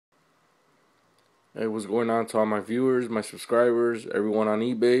Hey, what's going on to all my viewers, my subscribers, everyone on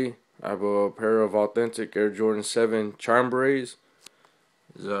eBay? I have a pair of authentic Air Jordan 7 chambrays.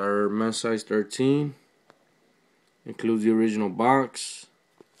 These are men's size 13. Includes the original box.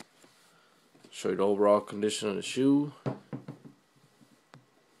 Show you the overall condition of the shoe.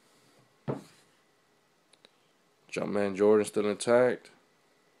 Jumpman Jordan still intact.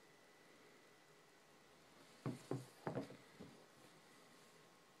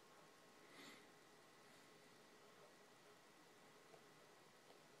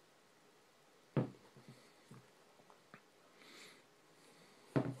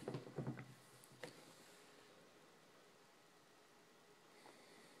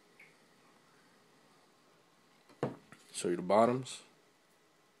 Show you the bottoms.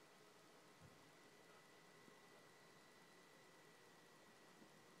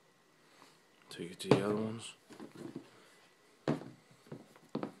 Take you to the other ones.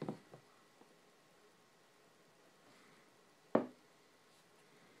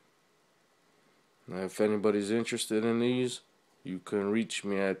 Now, if anybody's interested in these, you can reach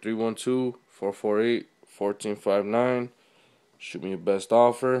me at 312-448-1459. Shoot me your best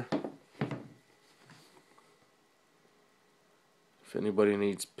offer. If anybody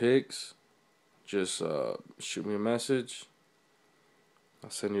needs pics, just shoot me a message. I'll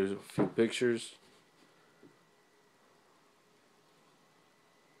send you a few pictures.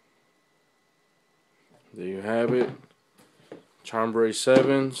 There you have it. Chambray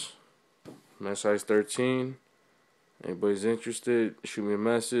 7s, men's size 13. Anybody's interested, shoot me a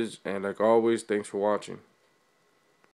message. And like always, thanks for watching.